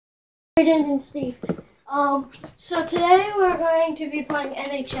Brayden and Steve. So today we're going to be playing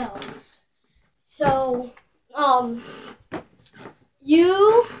NHL. So,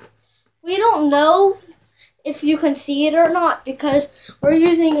 we don't know if you can see it or not because we're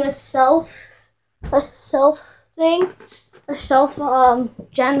using a self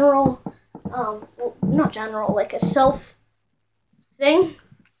general, well, not general, like a self thing.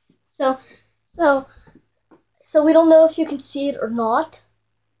 So we don't know if you can see it or not.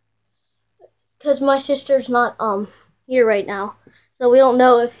 Because my sister's not here right now, so we don't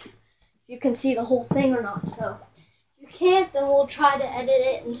know if you can see the whole thing or not. So if you can't, then we'll try to edit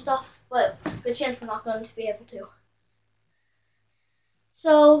it and stuff, but good chance we're not going to be able to.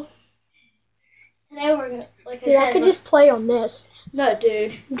 So today we're gonna, like dude, I could just play on this. No,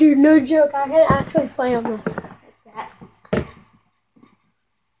 dude. Dude, no joke. I could actually play on this. Like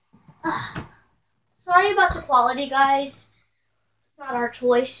that. Sorry about the quality, guys. It's not our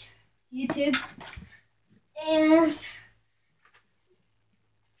choice. YouTube's. And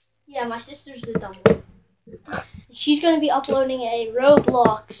yeah, my sister's the dumb one. She's gonna be uploading a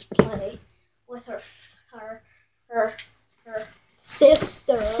Roblox play with her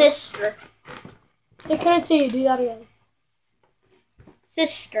sister. They couldn't see you. Do that again.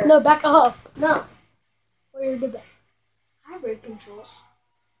 Sister. No, back up. No. Where did that? Hybrid controls.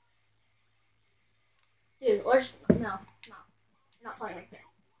 Dude, or just, no. Not playing like that.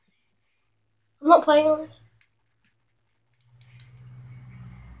 I'm not playing on this.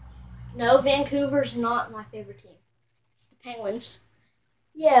 No, Vancouver's not my favorite team. It's the Penguins.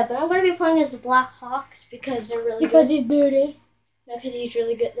 Yeah, but I'm going to be playing as the Blackhawks because they're really because good. He's booty. No, because he's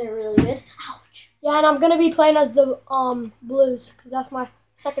really good. They're really good. Ouch. Yeah, and I'm going to be playing as the Blues because that's my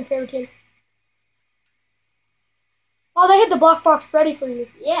second favorite team. Oh, they hit the black box ready for you.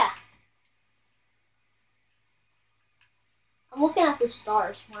 Yeah. I'm looking at the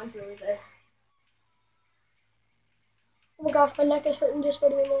stars. Mine's really good. Oh my gosh, my neck is hurting just by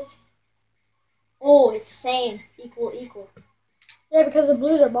doing this. Oh, it's same. Equal. Yeah, because the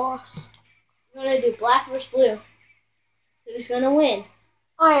Blues are boss. I'm going to do black versus blue. Who's going to win?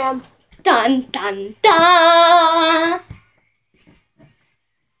 I am. Dun, dun, dun!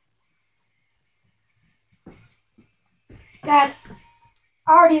 Guys,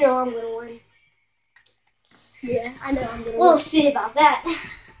 I already know I'm going to win. Yeah, I know I'm going to win. We'll see about that.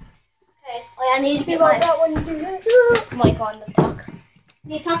 Okay, well, I need to get my that when you do that. mic on to talk. I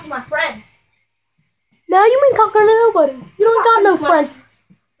need to talk to my friends. No, you ain't talking to nobody. You don't got no friends.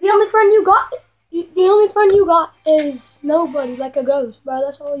 The only friend you got is nobody, like a ghost, bro.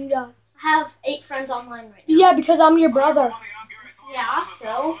 That's all you got. I have 8 friends online right now. Yeah, because I'm your brother. Yeah,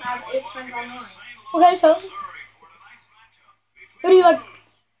 so I have 8 friends online. Okay, so who do you like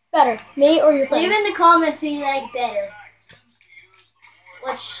better, me or your friends? Leave in the comments who you like better.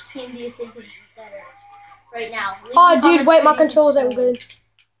 Which team do you think is better right now? Oh, dude, wait, my controls ain't good.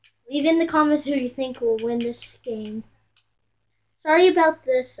 Leave in the comments who you think will win this game. Sorry about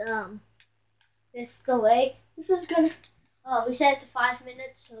this this delay. This is gonna we set it to 5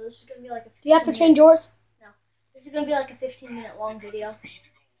 minutes, so this is gonna be like a 15 Do you have to change yours? No. This is gonna be like a 15-minute long video.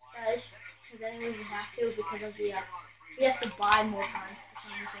 Guys, because anyway we have to because of the we have to buy more time for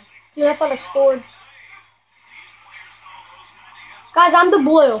some reason. Dude, I thought I scored. Guys, I'm the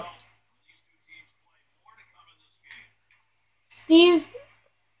blue. Steve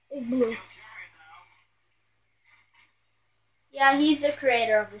is blue. Yeah, he's the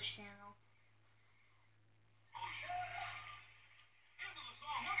creator of this channel.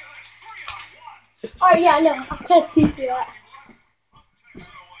 Oh, yeah, I know. I can't see through that.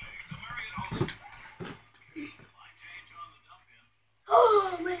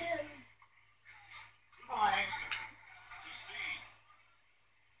 Oh, man. Oh,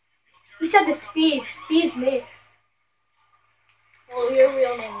 He said to Steve. Steve's me. well, your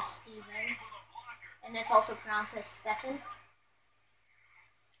real name is Steven. And it's also pronounced as Stefan.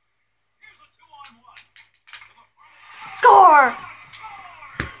 Score!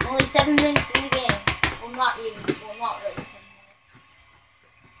 Only 7 minutes in the game. Well, not really 7 minutes.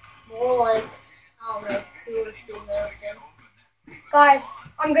 More like, I don't know, 2 or 3 minutes in. Guys,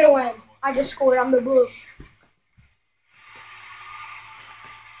 I'm gonna win. I just scored. I'm the blue.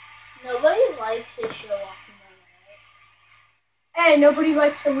 Nobody likes to show off, Hey, nobody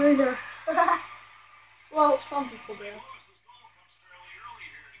likes a loser. well, some people do.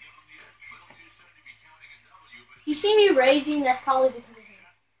 If you see me raging, that's probably because of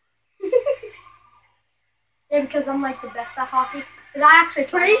him. Yeah, because I'm like the best at hockey. Because I actually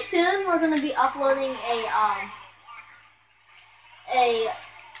Pretty soon we're gonna be uploading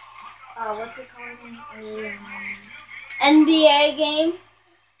what's it called? NBA game,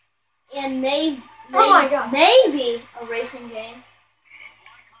 and maybe Oh my God. maybe a racing game.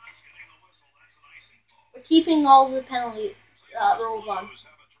 We're keeping all the penalty rules on.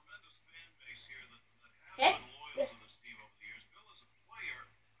 Okay.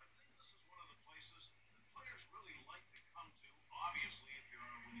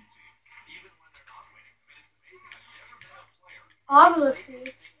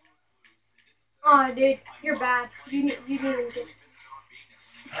 Obviously. Oh, dude, you're bad. You need to get.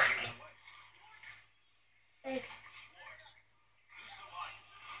 Thanks.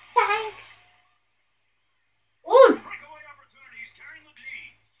 Thanks. Ooh.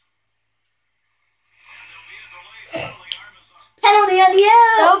 Penalty on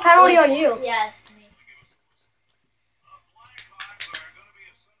you. No penalty on you. Yeah, it's me.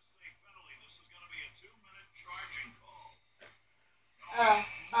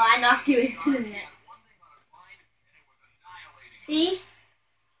 Oh, I knocked you into the net. See?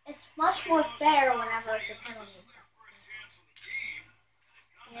 It's much more fair whenever it's a penalty and stuff.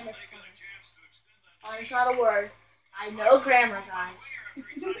 And it's funny. Oh, there's not a word. I know grammar, guys. I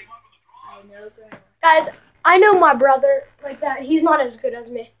know grammar. Guys, I know my brother like that. He's not as good as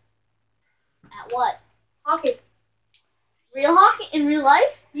me. At what? Hockey. Real hockey? In real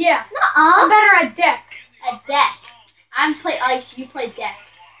life? Yeah. Nuh-uh. I'm better at deck. At deck. I play ice, you play deck.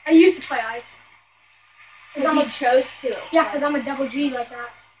 I used to play ice. Because you chose to. Yeah, because I'm a double G like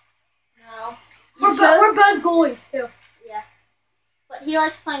that. No. We're both goalies, too. Yeah. But he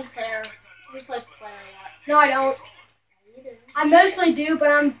likes playing player. He plays player a lot. No, I don't. Yeah, you do. I mostly do, but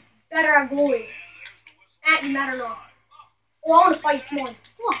I'm better at goalie. And better not. Oh, I want to fight. Come on.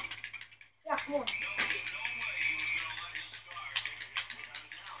 Come on. Yeah, come on.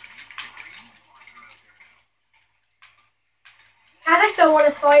 Guys, I still want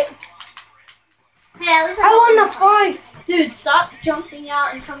to fight. Hey, at least I won the fight. Dude, stop jumping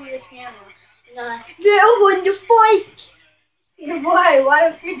out in front of the camera. You know, like, yeah, I won the fight. Why? Why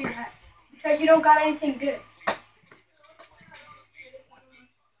don't you do that? Because you don't got anything good.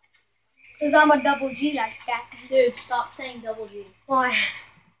 Because I'm a double G like that. Dude, stop saying double G. Why?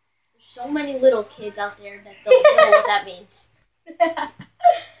 There's so many little kids out there that don't know what that means. More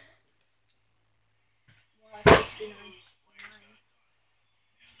like 69.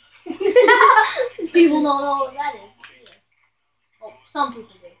 People don't know what that is either. Well, some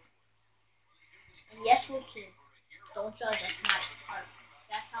people do. And yes, we're kids. Don't judge us.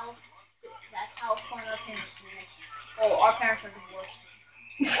 That's how fun our parents are. Oh, our parents are divorced.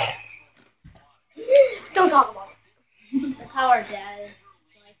 Don't talk about it. That's how our dad is.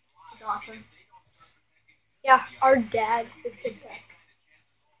 Like, he's awesome. Yeah, our dad is the best.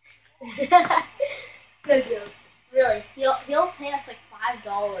 No joke. Really, he'll pay us like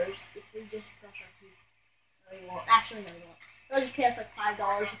 $5 if we just brush our teeth. No, he won't. Actually, no, he won't. He'll just pay us like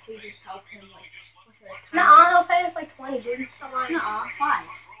 $5 if we just help him like with the time. Nuh-uh, he'll pay us like 20, dude. Nuh-uh, 5.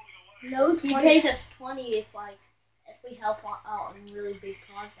 No, He 20. pays us 20 if we help out in really big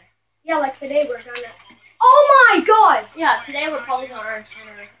projects. Yeah, like today we're gonna. Oh my god! Yeah, today we're probably gonna earn 10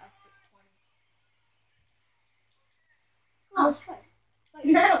 or 20. Oh, let's play.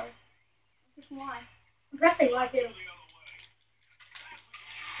 No. Why? I'm pressing like you.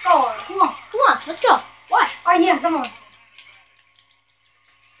 Score. Come on, let's go. Why? Oh yeah, come on.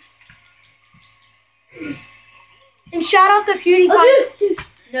 And shout out to PewDiePie. Oh, dude.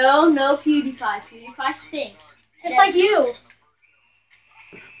 No, PewDiePie. PewDiePie stinks. Just like you.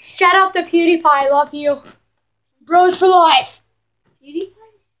 Shout out to PewDiePie. Love you. Bros for life. PewDiePie?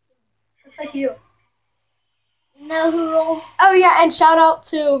 Just like you. Know who rolls? Oh yeah, and shout out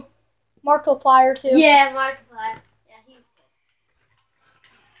to Markiplier too. Yeah, Markiplier. Yeah, he's good.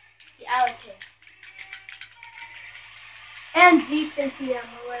 See, I like him. And DeepNTM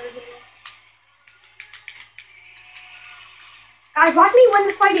or whatever it is. Guys, watch me win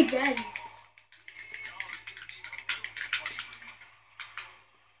this fight again.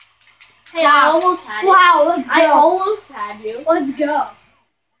 Hey, I almost had it. Wow, let's go. I almost had you. Let's go.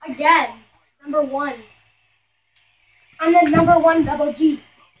 Again. Number 1. I'm the number 1 double G.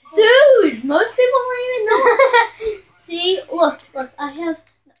 Dude, most people don't even know. See, look, I have.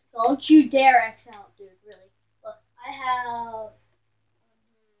 Don't you dare X out, dude. Really, look, I have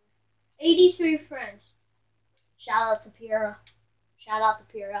 83 friends. Shout out to Pira.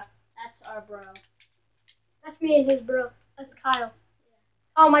 That's our bro. That's me and his bro. That's Kyle.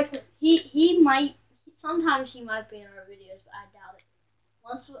 Oh, Mike's Smith. He might. Sometimes he might be in our videos, but I doubt it.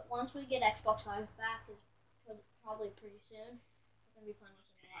 Once we get Xbox Live back, is probably pretty soon. We're gonna be playing with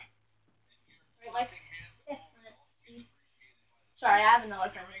him a lot. Right, Mike? Yeah. Steve. Sorry, I have another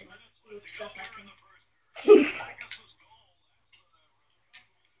friend who looks just like him.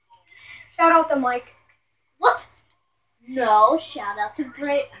 Shout out to Mike. What? No, shout out to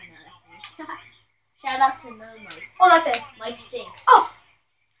Bray. I know that's Shout out to no Mike. Oh, that's it. Mike stinks. Oh,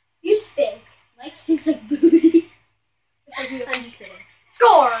 you stink. Mike stinks like booty. Just like you. I'm just kidding.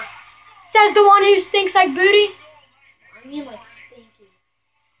 Score. Says the one who stinks like booty. I mean like stinky.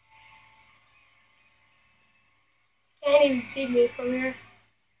 Can't even see me from here.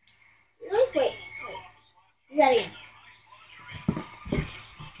 Really? Wait. Do that again.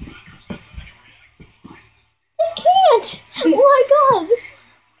 I can't! Oh my god, this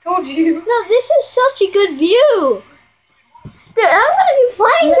is... Told you. No, this is such a good view! Dude, I'm gonna be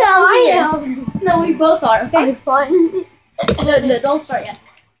playing down here! am. No, we both are, okay? Fun. No, don't start yet.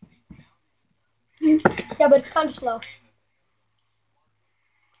 Yeah, but it's kind of slow. That's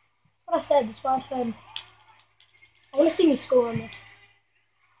what I said. That's what I said. I want to see me score on this.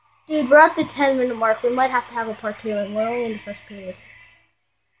 Dude, we're at the 10-minute mark. We might have to have a part 2, and we're only in the first period.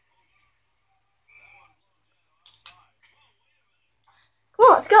 Come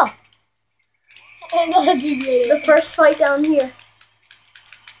on, let's go. And The first fight down here.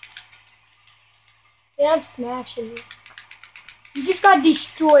 Yeah, I'm smashing you. You just got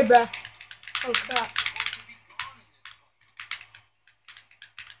destroyed, bruh. Oh, crap.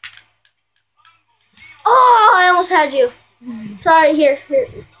 Oh, I almost had you. Sorry, here.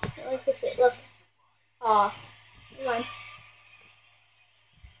 Let me fix it. Look. Aw. Never mind.